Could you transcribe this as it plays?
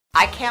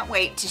I can't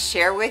wait to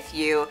share with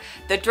you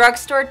the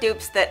drugstore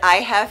dupes that I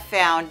have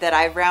found that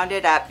I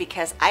rounded up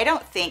because I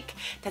don't think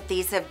that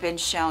these have been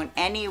shown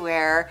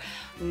anywhere.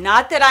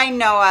 Not that I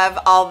know of,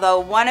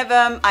 although one of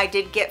them I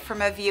did get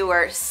from a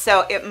viewer,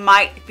 so it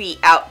might be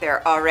out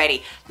there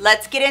already.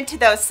 Let's get into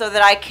those so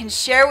that I can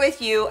share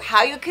with you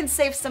how you can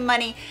save some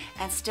money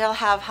and still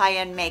have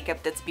high-end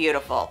makeup that's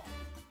beautiful.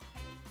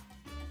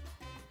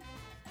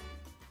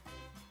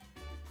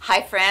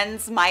 Hi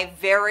friends, my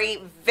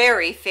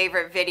very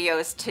favorite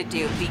videos to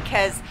do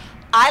because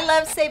I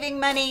love saving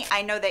money.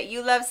 I know that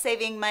you love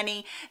saving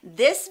money.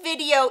 This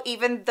video,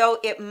 even though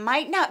it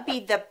might not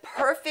be the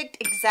perfect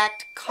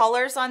exact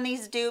colors on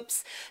these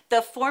dupes,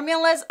 the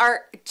formulas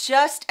are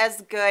just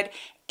as good.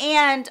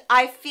 And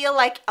I feel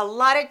like a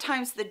lot of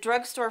times the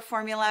drugstore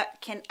formula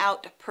can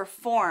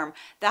outperform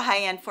the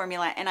high-end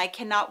formula, and I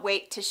cannot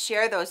wait to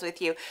share those with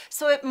you.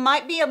 So it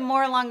might be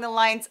more along the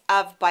lines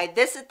of buy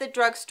this at the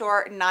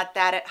drugstore, not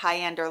that at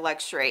high-end or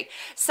luxury.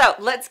 So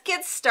let's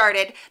get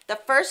started. The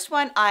first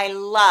one I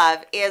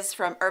love is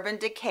from Urban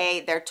Decay.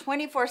 They're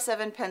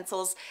 24/7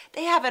 pencils.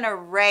 They have an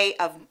array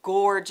of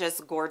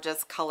gorgeous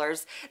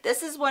colors.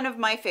 This is one of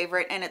my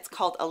favorite, and it's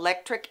called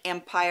Electric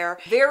Empire.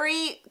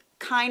 Very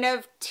kind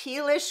of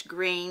tealish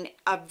green,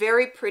 a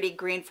very pretty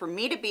green for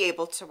me to be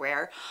able to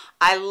wear.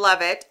 I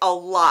love it a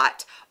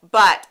lot.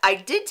 But I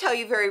did tell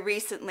you very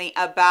recently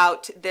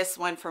about this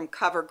one from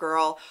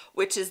CoverGirl,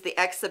 which is the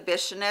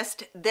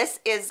Exhibitionist.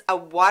 This is a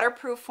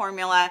waterproof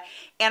formula,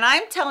 and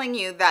I'm telling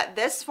you that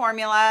this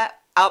formula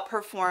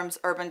outperforms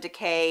Urban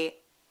Decay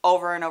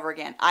over and over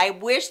again. I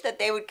wish that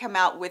they would come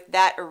out with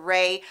that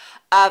array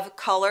of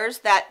colors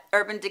that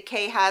Urban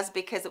Decay has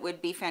because it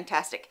would be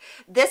fantastic.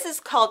 This is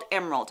called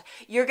Emerald.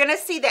 You're gonna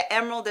see that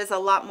Emerald is a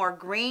lot more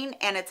green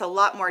and it's a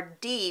lot more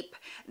deep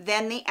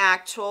than the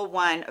actual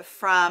one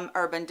from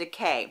Urban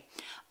Decay.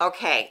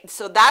 Okay,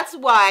 so that's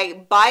why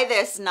buy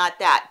this, not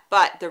that.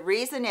 But the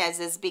reason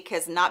is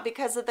because not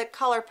because of the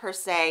color per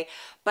se,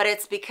 but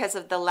it's because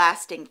of the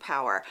lasting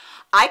power.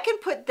 I can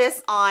put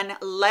this on,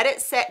 let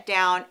it set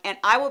down, and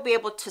I will be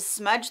able to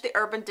smudge the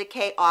Urban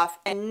Decay off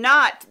and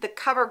not the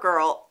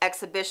CoverGirl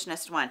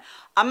Exhibitionist one.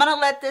 I'm gonna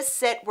let this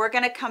sit. We're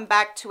gonna come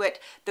back to it.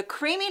 The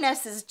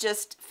creaminess is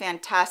just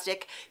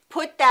fantastic.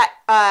 Put that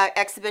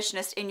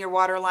Exhibitionist in your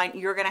waterline.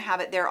 You're gonna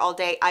have it there all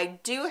day. I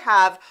do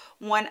have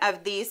one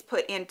of these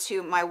put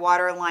into my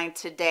waterline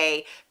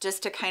today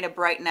just to kind of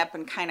brighten up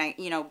and kind of,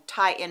 you know,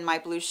 tie in my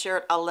blue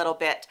shirt a little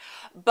bit.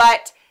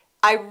 But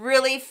I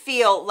really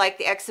feel like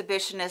the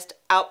Exhibitionist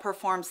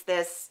outperforms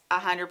this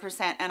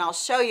 100%, and I'll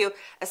show you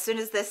as soon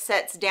as this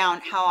sets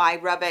down how I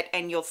rub it,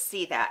 and you'll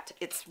see that.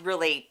 It's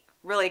really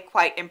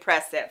quite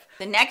impressive.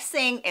 The next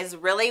thing is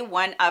really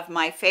one of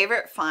my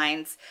favorite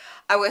finds.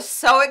 I was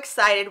so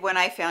excited when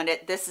I found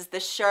it. This is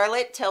the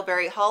Charlotte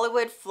Tilbury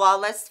Hollywood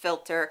Flawless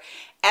Filter.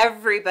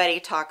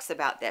 Everybody talks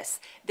about this.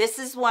 This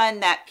is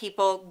one that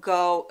people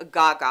go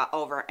gaga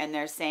over, and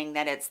they're saying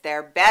that it's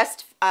their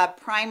best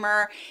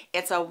primer.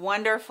 It's a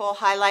wonderful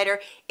highlighter.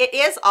 It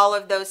is all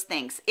of those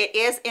things. It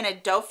is in a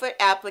doe foot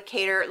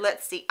applicator.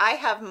 Let's see, I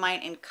have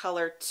mine in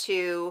color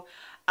 2.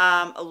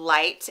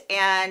 Light,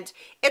 and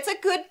it's a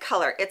good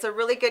color. It's a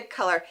really good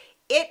color.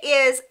 It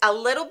is a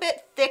little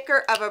bit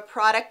thicker of a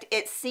product.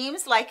 It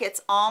seems like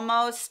it's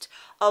almost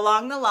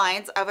along the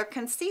lines of a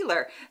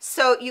concealer.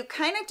 So you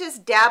kind of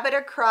just dab it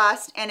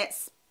across and it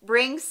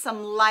brings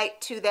some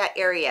light to that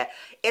area.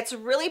 It's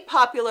really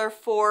popular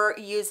for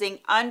using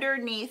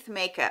underneath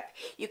makeup.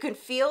 You can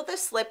feel the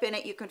slip in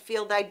it. You can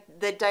feel the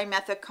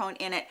dimethicone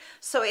in it.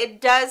 So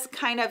it does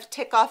kind of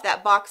tick off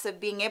that box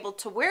of being able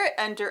to wear it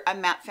under a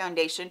matte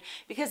foundation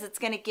because it's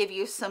going to give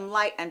you some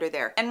light under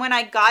there. And when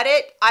I got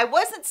it, I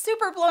wasn't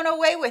super blown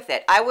away with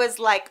it. I was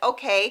like,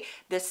 okay,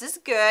 this is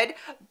good,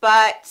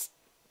 but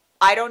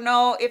I don't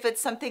know if it's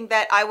something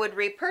that I would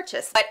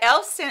repurchase. But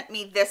Elle sent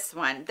me this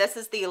one. This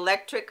is the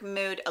Electric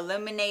Mood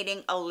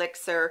Illuminating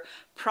Elixir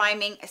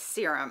Priming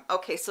Serum.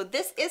 Okay, so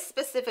this is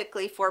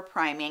specifically for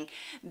priming.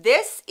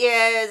 This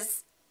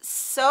is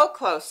so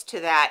close to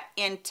that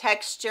in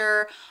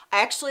texture.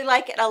 I actually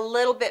like it a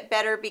little bit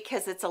better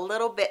because it's a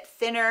little bit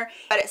thinner,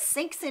 but it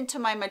sinks into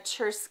my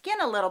mature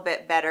skin a little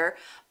bit better.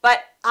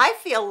 But I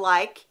feel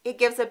like it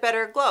gives a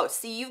better glow.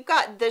 See, you've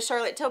got the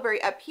Charlotte Tilbury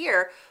up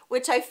here,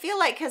 which I feel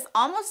like has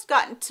almost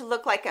gotten to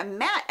look like a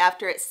matte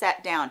after it's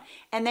sat down.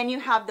 And then you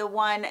have the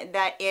one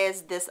that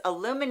is this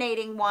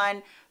illuminating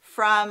one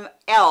from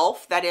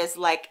e.l.f. that is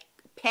like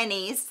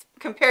pennies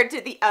compared to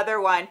the other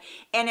one,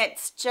 and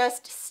it's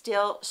just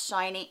still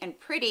shiny and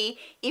pretty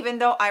even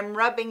though I'm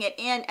rubbing it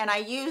in, and I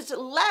used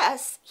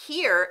less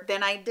here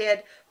than I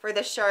did for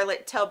the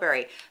Charlotte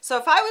Tilbury. So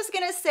if I was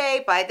gonna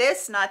say buy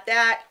this, not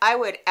that, I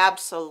would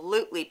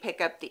absolutely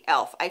pick up the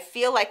e.l.f. I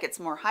feel like it's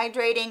more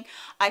hydrating.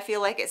 I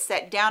feel like it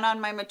set down on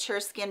my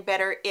mature skin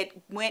better.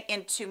 It went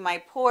into my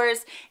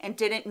pores and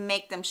didn't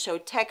make them show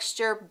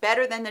texture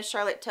better than the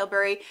Charlotte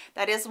Tilbury.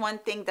 That is one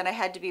thing that I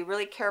had to be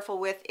really careful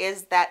with,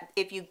 is that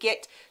if you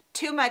get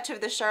too much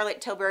of the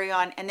Charlotte Tilbury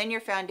on and then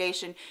your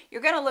foundation,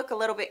 you're going to look a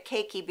little bit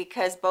cakey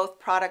because both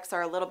products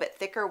are a little bit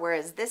thicker,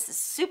 whereas this is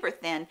super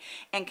thin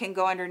and can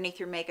go underneath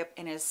your makeup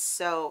and is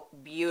so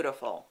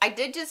beautiful. I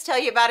did just tell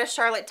you about a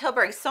Charlotte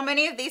Tilbury. So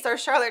many of these are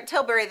Charlotte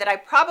Tilbury that I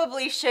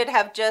probably should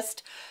have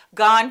just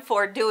gone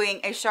for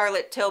doing a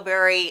Charlotte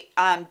Tilbury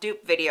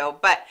dupe video,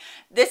 but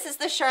this is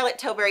the Charlotte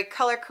Tilbury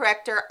color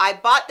corrector. I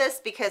bought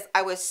this because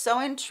I was so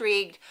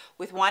intrigued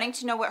with wanting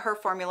to know what her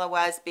formula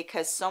was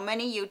because so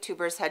many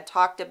YouTubers had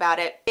talked about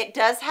it. It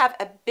does have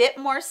a bit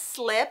more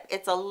slip.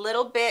 It's a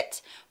little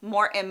bit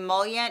more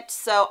emollient.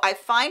 So I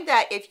find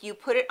that if you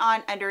put it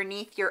on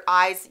underneath your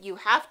eyes, you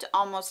have to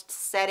almost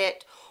set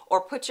it or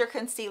put your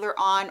concealer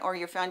on or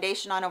your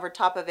foundation on over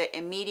top of it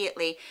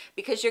immediately,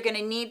 because you're going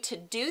to need to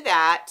do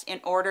that in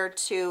order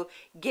to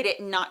get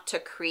it not to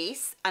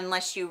crease,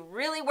 unless you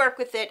really work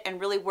with it and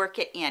really work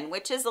it in,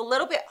 which is a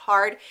little bit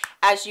hard,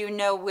 as you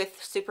know,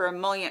 with super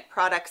emollient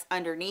products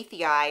underneath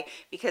the eye,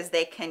 because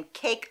they can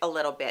cake a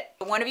little bit.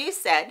 One of you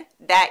said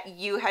that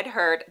you had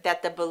heard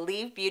that the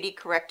Believe Beauty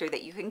corrector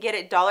that you can get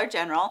at Dollar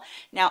General.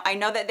 Now, I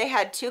know that they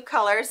had two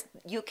colors.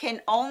 You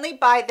can only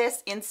buy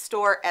this in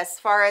store as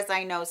far as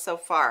I know so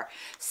far.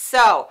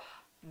 So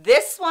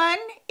this one,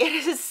 it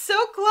is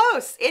so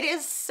close. It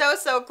is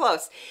so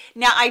close.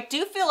 Now, I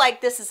do feel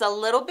like this is a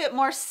little bit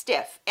more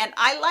stiff, and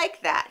I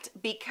like that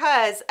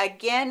because,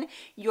 again,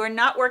 you're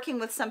not working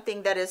with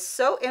something that is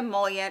so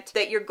emollient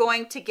that you're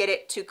going to get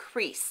it to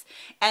crease.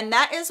 And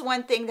that is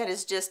one thing that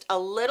is just a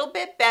little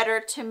bit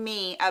better to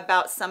me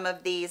about some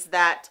of these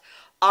that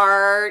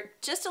are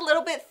just a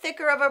little bit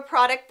thicker of a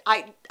product.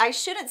 I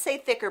shouldn't say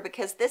thicker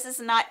because this is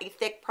not a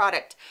thick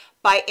product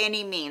by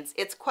any means.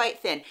 It's quite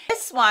thin.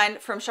 This one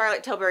from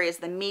Charlotte Tilbury is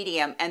the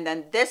medium, and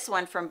then this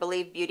one from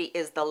Believe Beauty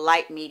is the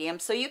light medium.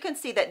 So you can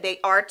see that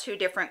they are two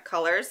different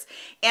colors.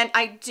 And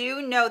I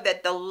do know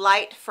that the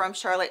light from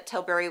Charlotte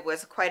Tilbury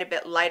was quite a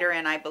bit lighter,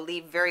 and I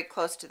believe very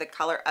close to the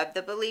color of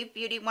the Believe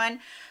Beauty one.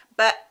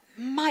 But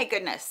my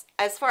goodness,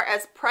 as far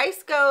as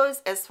price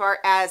goes, as far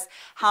as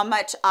how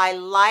much I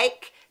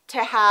like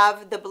to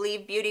have the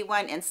Believe Beauty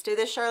one instead of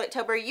the Charlotte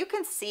Tilbury, you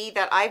can see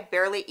that I've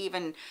barely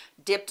even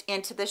dipped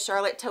into the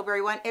Charlotte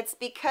Tilbury one. It's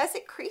because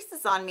it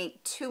creases on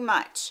me too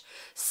much.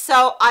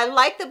 So I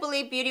like the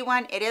Believe Beauty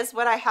one. It is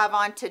what I have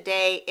on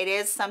today. It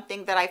is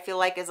something that I feel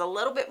like is a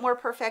little bit more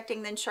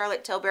perfecting than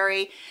Charlotte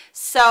Tilbury.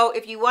 So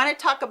if you want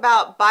to talk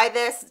about buy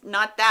this,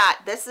 not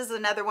that, this is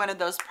another one of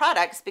those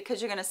products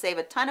because you're going to save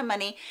a ton of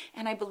money,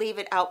 and I believe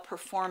it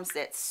outperforms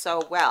it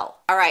so well.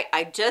 All right,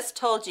 I just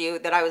told you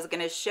that I was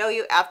going to show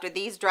you after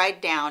these dried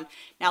down.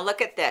 Now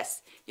look at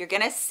this. You're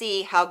going to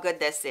see how good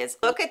this is.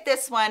 Look at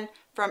this one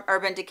from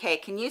Urban Decay.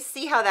 Can you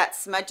see how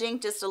that's smudging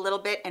just a little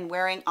bit and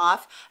wearing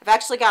off? I've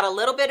actually got a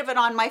little bit of it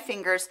on my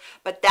fingers,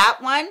 but that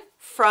one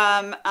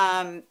from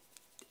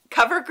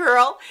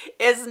CoverGirl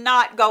is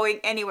not going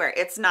anywhere.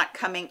 It's not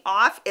coming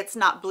off, it's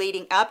not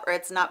bleeding up, or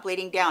it's not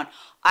bleeding down.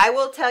 I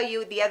will tell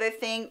you the other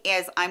thing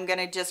is I'm going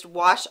to just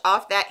wash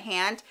off that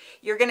hand.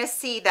 You're going to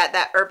see that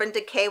that Urban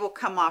Decay will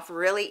come off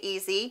really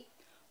easy.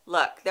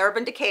 Look, the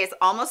Urban Decay is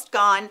almost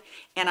gone,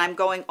 and I'm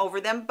going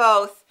over them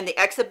both, and the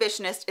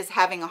Exhibitionist is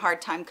having a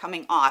hard time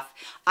coming off.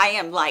 I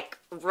am like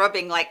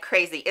rubbing like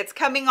crazy. It's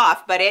coming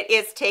off, but it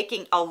is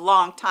taking a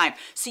long time.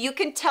 So you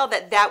can tell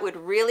that that would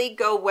really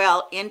go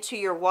well into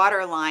your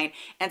waterline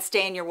and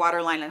stay in your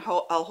waterline a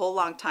whole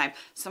long time.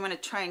 So I'm going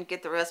to try and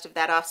get the rest of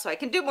that off so I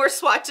can do more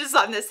swatches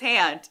on this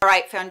hand. All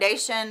right,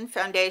 foundation,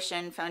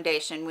 foundation,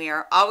 foundation. We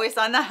are always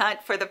on the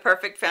hunt for the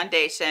perfect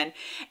foundation,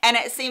 and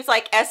it seems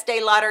like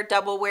Estee Lauder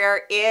Double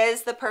Wear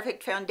is the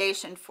perfect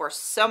foundation for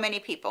so many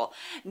people.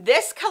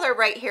 This color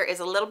right here is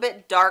a little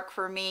bit dark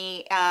for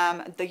me.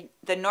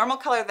 The normal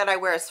color that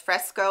I wear is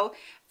Fresco,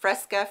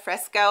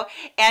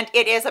 and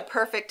it is a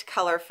perfect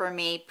color for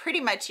me pretty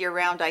much year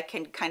round. I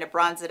can kind of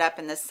bronze it up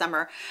in the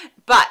summer,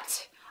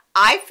 but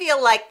I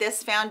feel like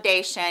this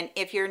foundation,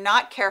 if you're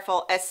not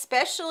careful,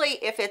 especially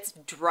if it's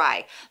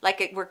dry,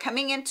 like we're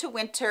coming into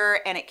winter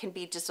and it can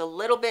be just a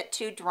little bit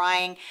too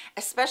drying,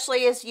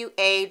 especially as you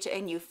age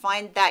and you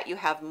find that you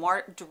have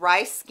more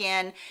dry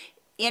skin,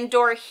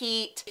 indoor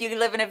heat. If you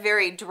live in a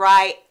very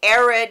dry,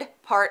 arid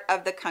part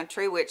of the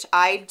country, which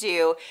I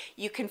do,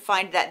 you can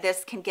find that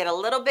this can get a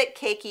little bit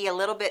cakey, a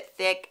little bit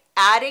thick.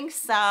 Adding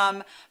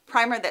some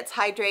primer that's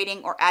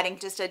hydrating or adding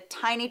just a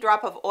tiny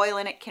drop of oil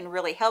in it can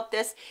really help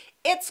this.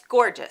 It's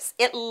gorgeous.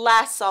 It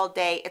lasts all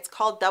day. It's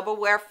called Double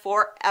Wear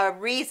for a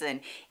reason.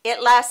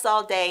 It lasts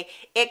all day.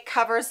 It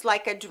covers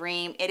like a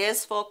dream. It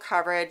is full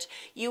coverage.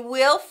 You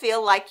will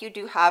feel like you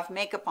do have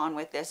makeup on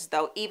with this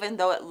though, even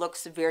though it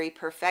looks very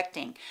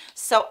perfecting.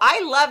 So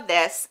I love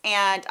this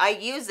and I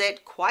use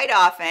it quite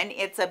often.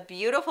 It's a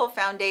beautiful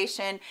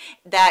foundation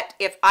that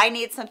if I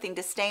need something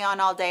to stay on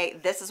all day,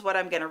 this is what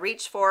I'm going to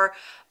reach for.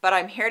 But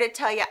I'm here to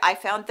tell you I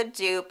found the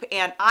dupe,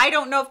 and I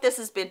don't know if this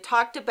has been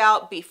talked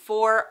about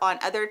before on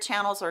other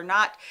channels or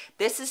not.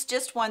 This is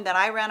just one that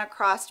I ran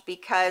across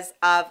because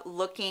of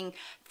looking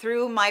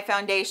through my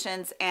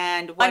foundations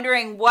and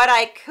wondering what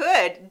I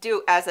could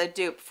do as a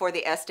dupe for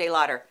the Estee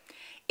Lauder.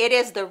 It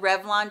is the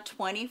Revlon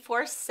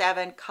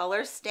 24/7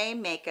 Color Stay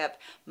Makeup.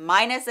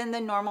 Mine is in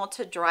the normal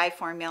to dry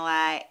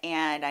formula,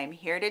 and I'm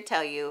here to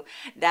tell you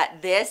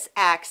that this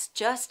acts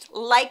just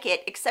like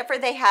it, except for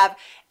they have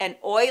an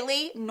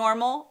oily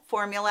normal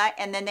formula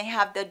and then they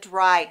have the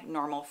dry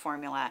normal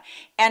formula.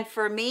 And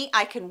for me,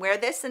 I can wear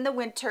this in the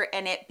winter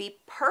and it be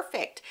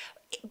perfect.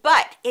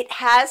 But it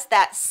has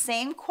that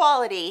same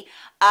quality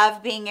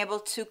of being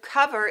able to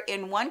cover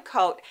in one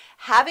coat,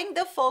 having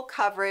the full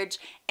coverage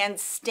and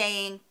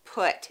staying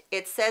put.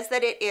 It says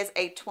that it is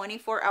a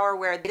 24-hour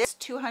wear. This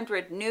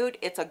 200 nude,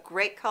 it's a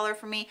great color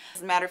for me.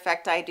 As a matter of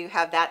fact, I do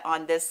have that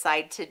on this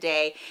side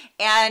today.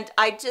 And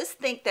I just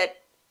think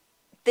that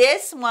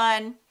this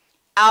one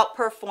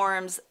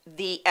outperforms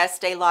the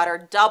Estee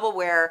Lauder Double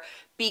Wear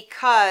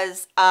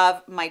because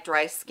of my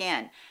dry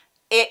skin.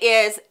 It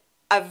is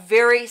a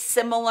very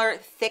similar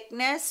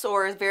thickness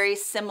or a very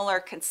similar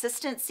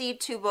consistency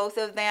to both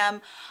of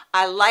them.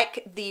 I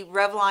like the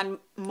Revlon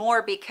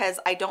more because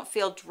I don't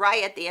feel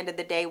dry at the end of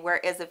the day,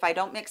 whereas if I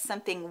don't mix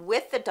something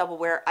with the Double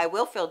Wear, I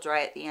will feel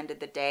dry at the end of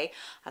the day.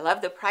 I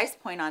love the price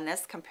point on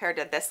this compared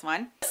to this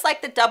one. Just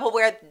like the Double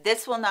Wear,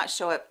 this will not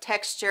show up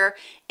texture.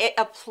 It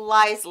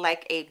applies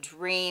like a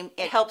dream.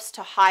 It helps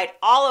to hide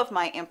all of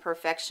my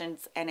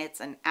imperfections, and it's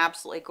an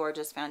absolutely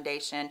gorgeous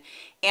foundation.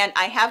 And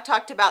I have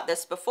talked about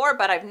this before,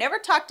 but I've never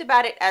talked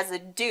about it as a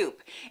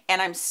dupe,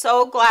 and I'm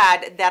so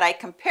glad that I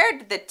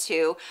compared the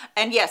two.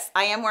 And yes,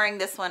 I am wearing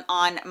this one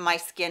on my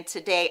skin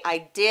today.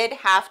 I did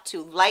have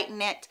to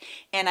lighten it,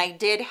 and I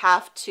did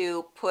have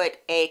to put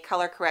a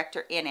color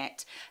corrector in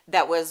it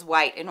that was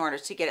white in order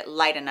to get it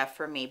light enough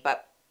for me.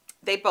 But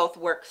they both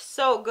work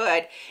so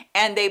good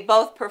and they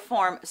both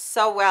perform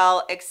so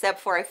well,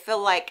 except for I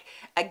feel like,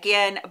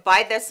 again,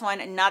 buy this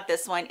one and not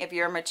this one if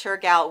you're a mature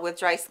gal with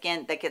dry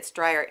skin that gets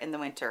drier in the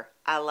winter.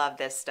 I love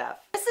this stuff.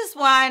 This is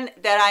one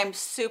that I'm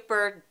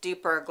super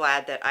duper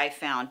glad that I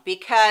found,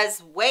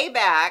 because way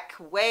back,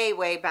 way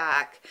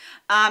back,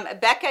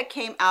 Becca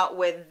came out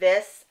with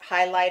this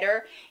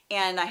highlighter,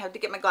 and I have to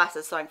get my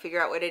glasses so I can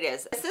figure out what it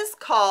is. This is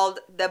called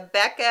the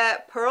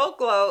Becca Pearl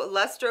Glow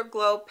Luster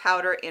Glow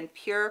Powder in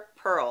Pure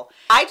Pearl.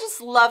 I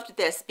just loved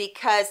this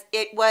because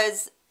it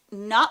was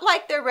not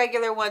like their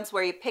regular ones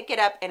where you pick it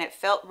up and it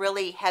felt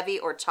really heavy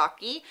or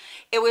chalky.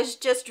 It was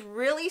just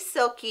really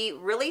silky,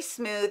 really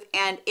smooth,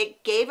 and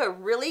it gave a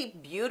really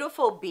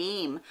beautiful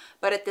beam,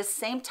 but at the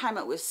same time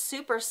it was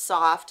super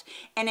soft,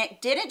 and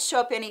it didn't show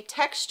up any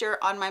texture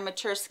on my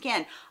mature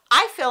skin.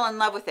 I fell in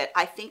love with it.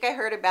 I think I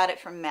heard about it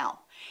from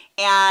Mel,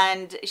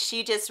 and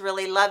she just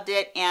really loved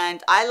it,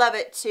 and I love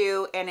it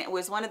too. And it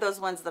was one of those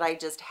ones that I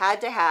just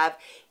had to have.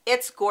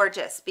 It's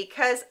gorgeous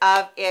because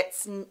of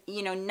its,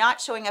 you know,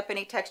 not showing up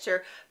any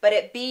texture, but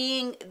it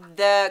being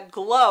the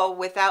glow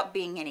without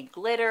being any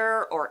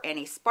glitter or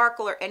any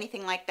sparkle or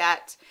anything like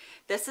that.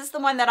 This is the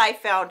one that I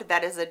found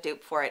that is a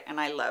dupe for it,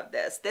 and I love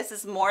this. This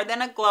is More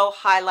Than a Glow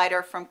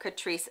highlighter from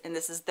Catrice, and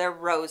this is the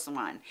rose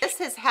one. This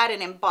has had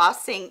an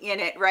embossing in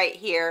it right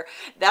here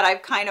that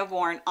I've kind of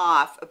worn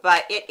off,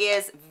 but it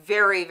is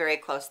very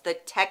close. The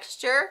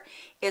texture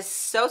is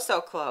so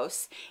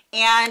close,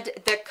 and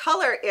the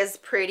color is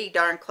pretty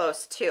darn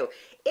close too.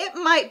 It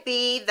might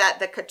be that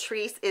the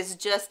Catrice is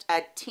just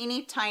a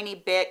teeny tiny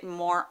bit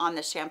more on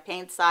the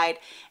champagne side,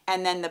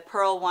 and then the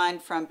pearl one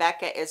from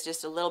Becca is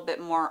just a little bit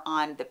more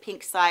on the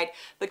pink side,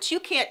 but you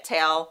can't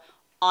tell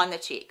on the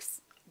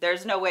cheeks.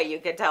 There's no way you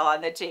can tell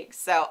on the cheeks.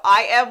 So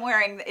I am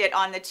wearing it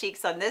on the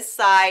cheeks on this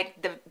side,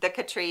 the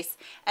Catrice,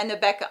 and the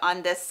Becca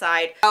on this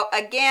side. So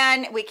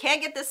again, we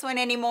can't get this one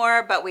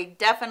anymore, but we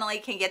definitely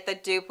can get the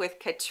dupe with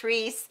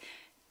Catrice.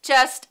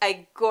 Just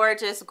a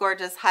gorgeous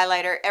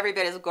highlighter, every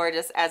bit as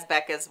gorgeous as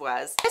Becca's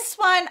was. This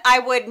one I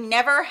would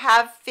never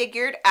have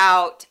figured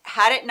out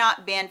had it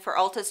not been for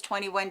Ulta's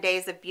 21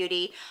 Days of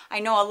Beauty.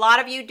 I know a lot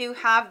of you do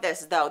have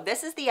this though.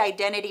 This is the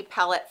Identity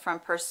palette from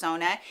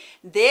Persona.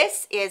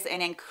 This is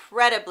an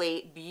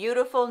incredibly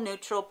beautiful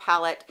neutral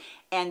palette,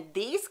 and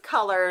these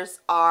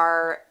colors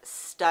are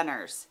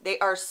stunners. They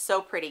are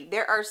so pretty.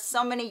 There are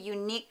so many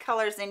unique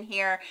colors in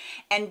here,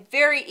 and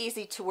very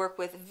easy to work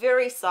with,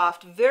 very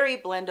soft, very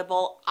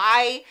blendable.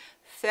 I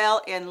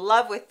fell in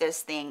love with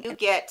this thing. You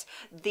get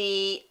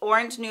the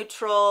orange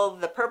neutral,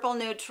 the purple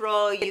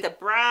neutral, you get the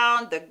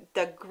brown,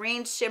 the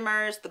green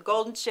shimmers, the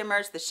golden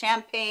shimmers, the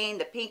champagne,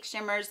 the pink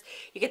shimmers.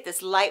 You get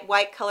this light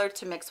white color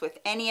to mix with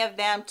any of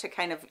them to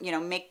kind of, you know,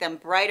 make them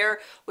brighter,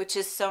 which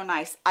is so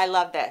nice. I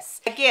love this.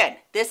 Again,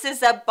 this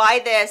is a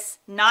buy this,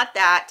 not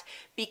that,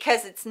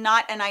 because it's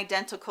not an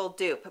identical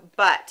dupe.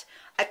 But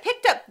I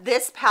picked up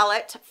this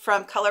palette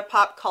from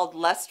ColourPop called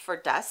Lust for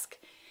Dusk.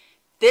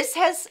 This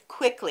has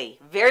quickly,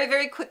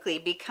 very quickly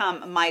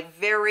become my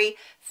very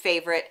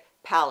favorite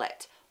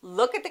palette.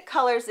 Look at the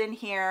colors in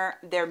here.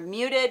 They're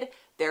muted,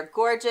 they're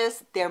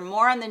gorgeous, they're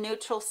more on the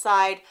neutral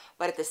side,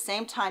 but at the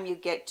same time you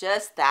get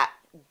just that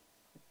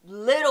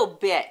little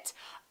bit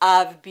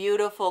of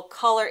beautiful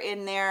color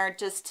in there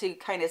just to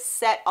kind of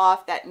set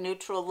off that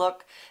neutral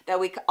look that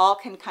we all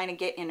can kind of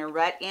get in a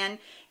rut in.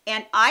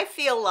 And I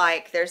feel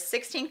like there's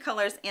 16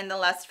 colors in the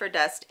Lust for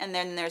Dust, and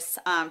then there's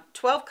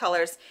 12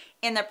 colors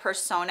in the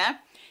Persona.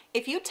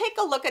 If you take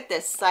a look at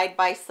this side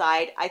by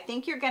side, I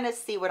think you're going to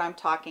see what I'm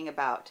talking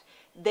about.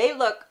 They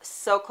look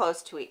so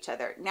close to each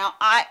other. Now,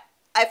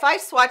 if I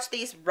swatch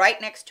these right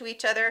next to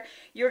each other,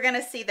 you're going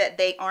to see that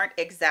they aren't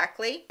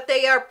exactly, but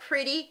they are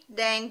pretty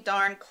dang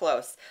darn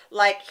close.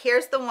 Like,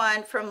 here's the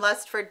one from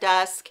Lust for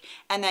Dusk,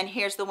 and then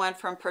here's the one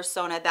from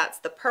Persona. That's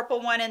the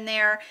purple one in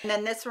there. And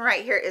then this one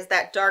right here is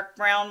that dark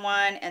brown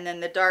one, and then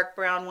the dark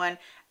brown one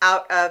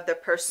out of the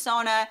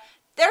Persona.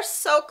 They're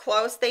so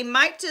close. They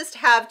might just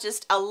have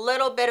just a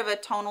little bit of a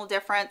tonal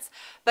difference,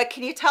 but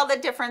can you tell the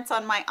difference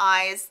on my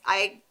eyes?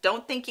 I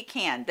don't think you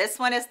can. This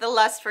one is the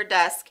Lust for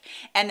Dusk,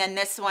 and then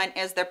this one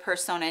is the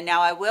Persona.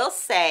 Now, I will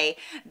say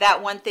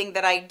that one thing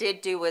that I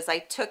did do was I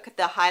took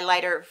the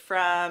highlighter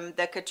from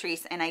the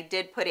Catrice and I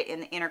did put it in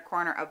the inner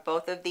corner of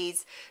both of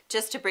these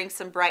just to bring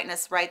some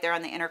brightness right there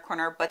on the inner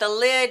corner. But the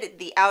lid,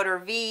 the outer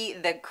V,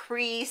 the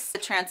crease, the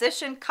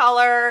transition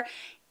color,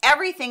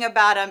 everything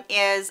about them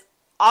is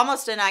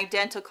almost an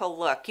identical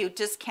look. You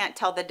just can't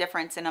tell the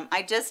difference in them.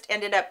 I just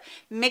ended up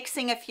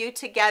mixing a few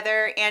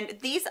together, and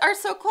these are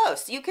so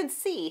close. You can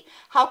see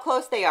how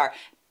close they are.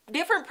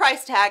 Different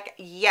price tag,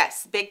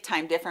 yes, big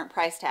time different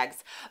price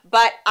tags,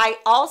 but I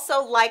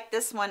also like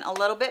this one a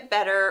little bit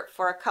better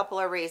for a couple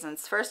of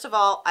reasons. First of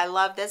all, I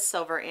love this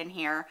silver in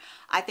here.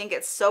 I think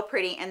it's so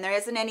pretty, and there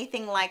isn't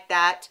anything like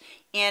that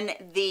in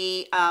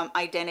the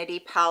Identity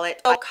palette.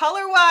 So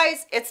color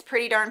wise, it's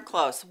pretty darn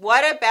close.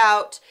 What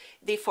about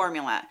the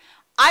formula?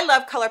 I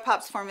love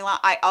ColourPop's formula.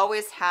 I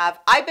always have.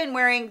 I've been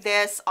wearing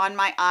this on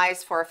my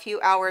eyes for a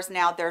few hours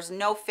now. There's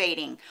no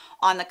fading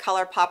on the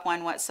ColourPop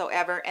one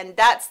whatsoever, and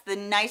that's the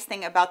nice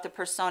thing about the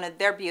Persona.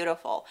 They're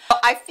beautiful.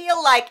 I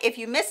feel like if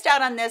you missed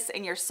out on this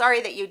and you're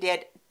sorry that you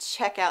did,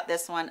 check out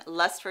this one,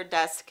 Lust for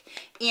Dusk,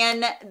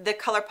 in the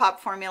ColourPop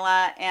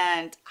formula,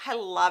 and I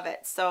love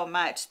it so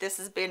much. This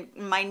has been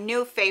my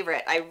new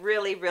favorite. I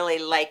really, really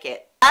like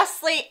it.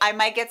 Lastly, I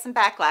might get some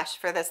backlash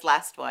for this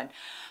last one,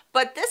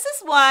 but this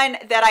is one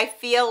that I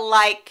feel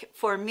like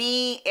for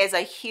me is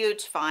a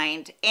huge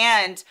find,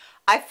 and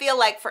I feel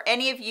like for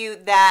any of you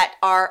that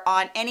are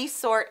on any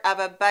sort of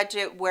a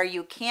budget where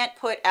you can't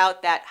put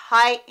out that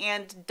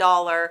high-end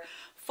dollar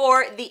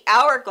for the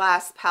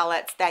Hourglass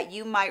palettes, that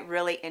you might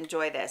really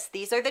enjoy this.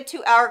 These are the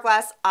two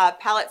Hourglass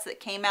palettes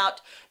that came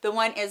out. The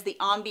one is the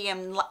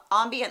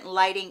Ambient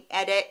Lighting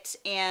Edit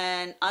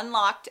and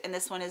Unlocked, and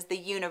this one is the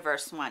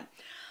Universe one.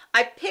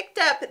 I picked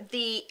up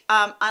the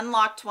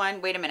Unlocked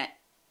one. Wait a minute.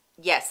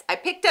 Yes, I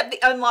picked up the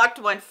Unlocked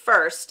one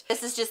first.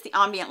 This is just the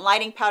ambient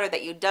lighting powder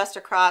that you dust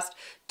across,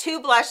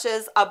 2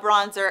 blushes, a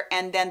bronzer,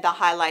 and then the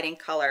highlighting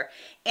color.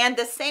 And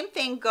the same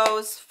thing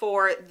goes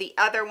for the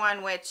other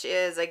one, which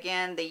is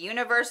again the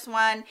Universe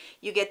one.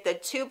 You get the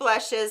 2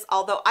 blushes,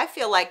 although I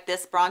feel like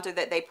this bronzer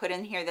that they put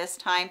in here this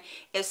time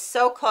is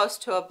so close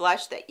to a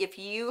blush that if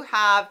you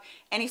have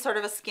any sort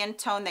of a skin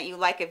tone that you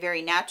like it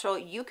very natural,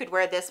 you could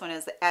wear this one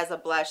as a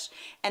blush.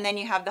 And then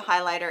you have the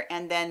highlighter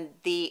and then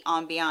the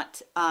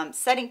ambient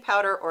setting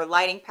powder or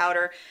lighting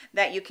powder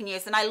that you can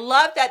use. And I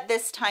love that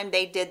this time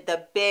they did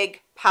the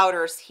big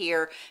powders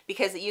here,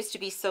 because it used to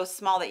be so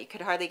small that you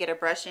could hardly get a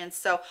brush in.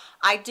 So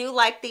I do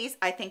like these.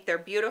 I think they're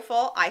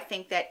beautiful. I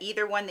think that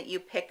either one that you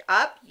pick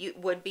up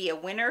would be a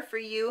winner for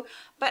you,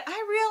 but I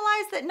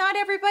realize that not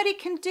everybody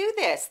can do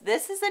this.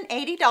 This is an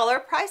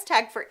 $80 price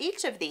tag for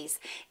each of these,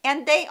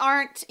 and they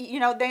aren't, you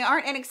know, they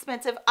aren't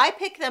inexpensive. I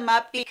pick them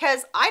up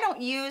because I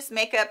don't use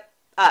makeup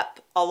up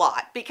a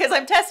lot because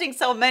I'm testing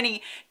so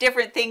many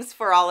different things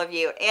for all of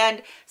you,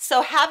 and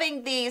so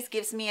having these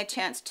gives me a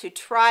chance to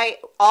try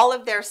all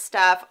of their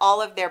stuff,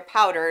 all of their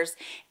powders,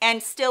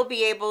 and still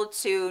be able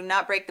to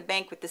not break the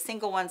bank with the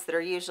single ones that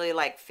are usually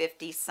like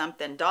 50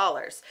 something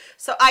dollars.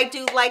 So I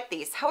do like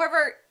these.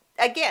 However,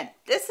 again,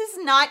 this is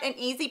not an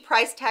easy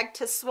price tag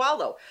to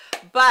swallow,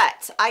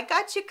 but I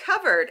got you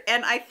covered,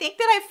 and I think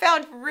that I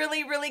found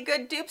really, really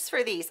good dupes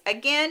for these.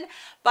 Again,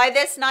 buy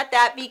this, not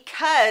that,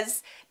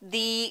 because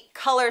the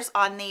colors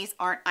on these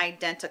aren't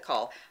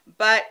identical,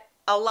 but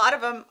a lot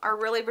of them are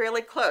really,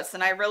 really close,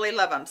 and I really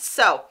love them.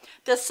 So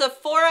the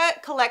Sephora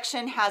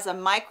collection has a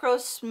micro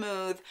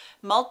smooth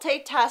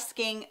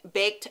multitasking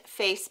baked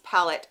face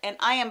palette, and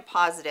I am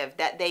positive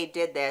that they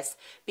did this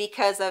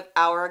because of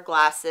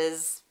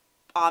Hourglass's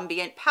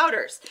ambient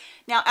powders.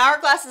 Now,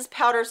 Hourglass's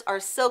powders are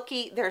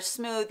silky, they're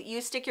smooth,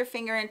 you stick your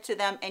finger into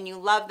them and you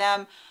love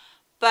them,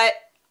 but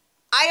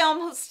I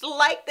almost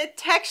like the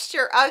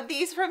texture of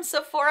these from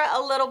Sephora a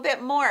little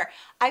bit more.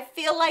 I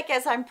feel like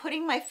as I'm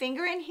putting my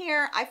finger in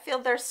here, I feel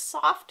they're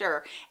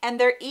softer and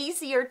they're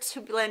easier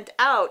to blend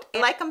out. I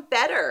like them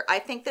better. I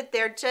think that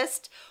they're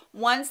just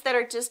ones that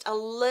are just a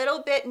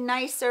little bit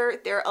nicer.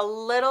 They're a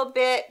little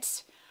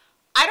bit,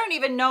 I don't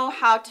even know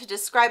how to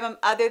describe them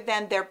other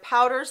than they're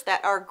powders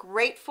that are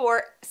great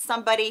for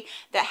somebody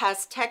that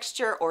has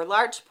texture or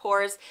large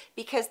pores,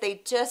 because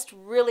they just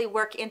really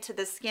work into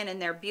the skin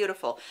and they're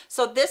beautiful.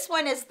 So this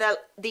one is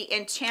the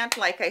Enchant,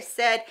 like I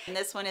said, and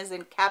this one is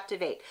in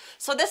Captivate.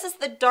 So this is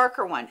the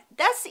darker one.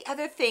 That's the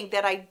other thing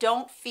that I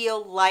don't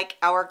feel like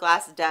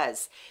Hourglass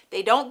does.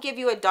 They don't give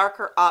you a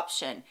darker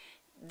option.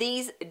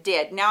 these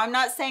did. Now, I'm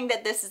not saying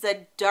that this is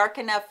a dark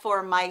enough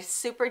for my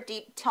super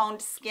deep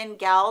toned skin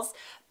gals,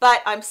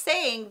 but I'm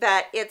saying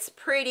that it's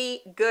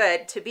pretty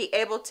good to be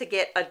able to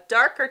get a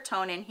darker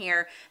tone in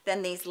here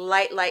than these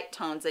light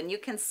tones. And you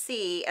can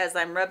see as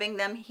I'm rubbing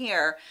them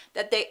here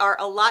that they are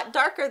a lot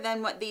darker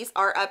than what these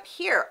are up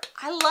here.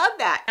 I love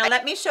that. Now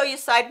let me show you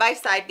side by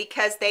side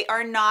because they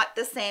are not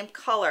the same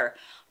color.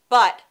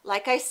 But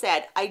like I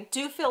said, I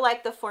do feel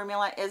like the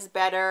formula is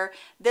better.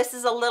 This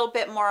is a little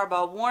bit more of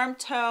a warm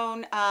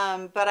tone,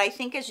 but I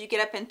think as you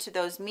get up into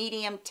those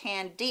medium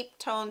tan deep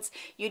tones,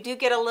 you do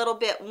get a little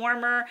bit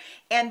warmer.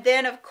 And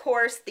then of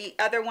course the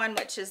other one,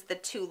 which is the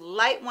two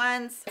light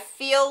ones, I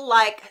feel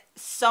like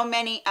so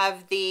many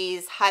of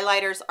these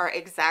highlighters are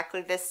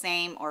exactly the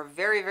same or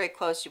very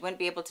close. You wouldn't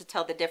be able to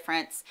tell the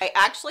difference. I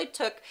actually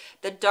took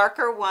the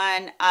darker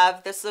one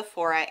of the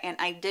Sephora and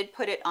I did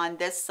put it on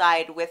this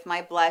side with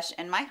my blush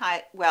and my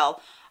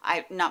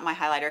not my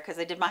highlighter because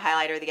I did my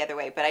highlighter the other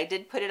way, but I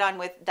did put it on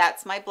with,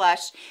 that's my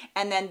blush.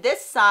 And then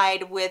this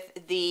side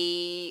with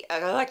the,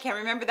 I can't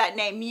remember that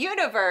name,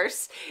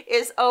 Universe,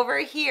 is over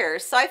here.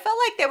 So I felt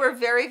like they were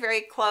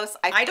very close.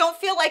 I don't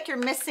feel like you're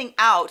missing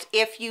out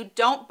if you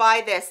don't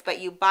buy this, but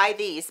you buy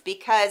these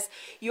because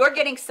you're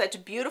getting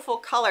such beautiful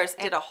colors.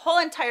 I did a whole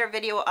entire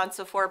video on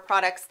Sephora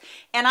products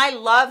and I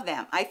love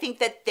them. I think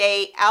that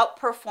they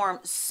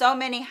outperform so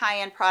many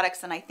high-end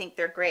products and I think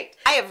they're great.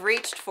 I have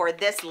reached for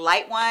this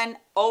light one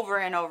over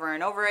and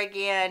over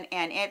again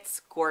and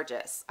it's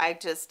gorgeous.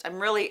 I'm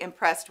really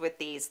impressed with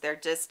these. They're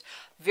just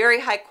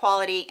very high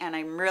quality and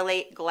I'm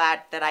really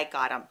glad that I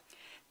got them.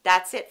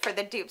 That's it for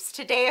the dupes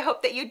today. I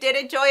hope that you did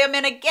enjoy them.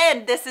 And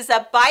again, this is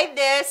a buy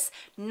this,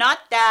 not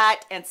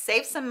that, and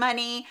save some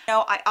money. You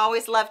know, I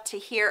always love to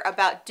hear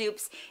about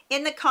dupes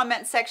in the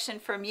comment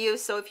section from you.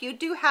 So if you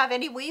do have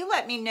any, will you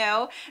let me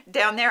know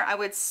down there? I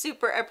would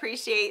super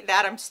appreciate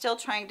that. I'm still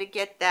trying to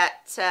get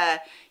that,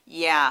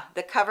 yeah,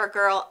 the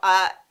CoverGirl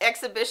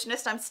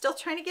exhibitionist. I'm still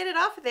trying to get it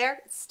off of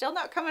there. It's still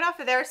not coming off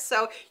of there.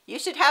 So you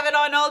should have it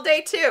on all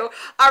day too.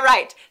 All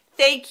right.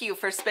 Thank you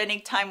for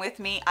spending time with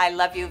me. I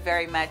love you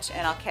very much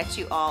and I'll catch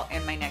you all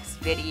in my next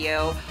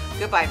video.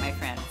 Goodbye, my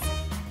friend.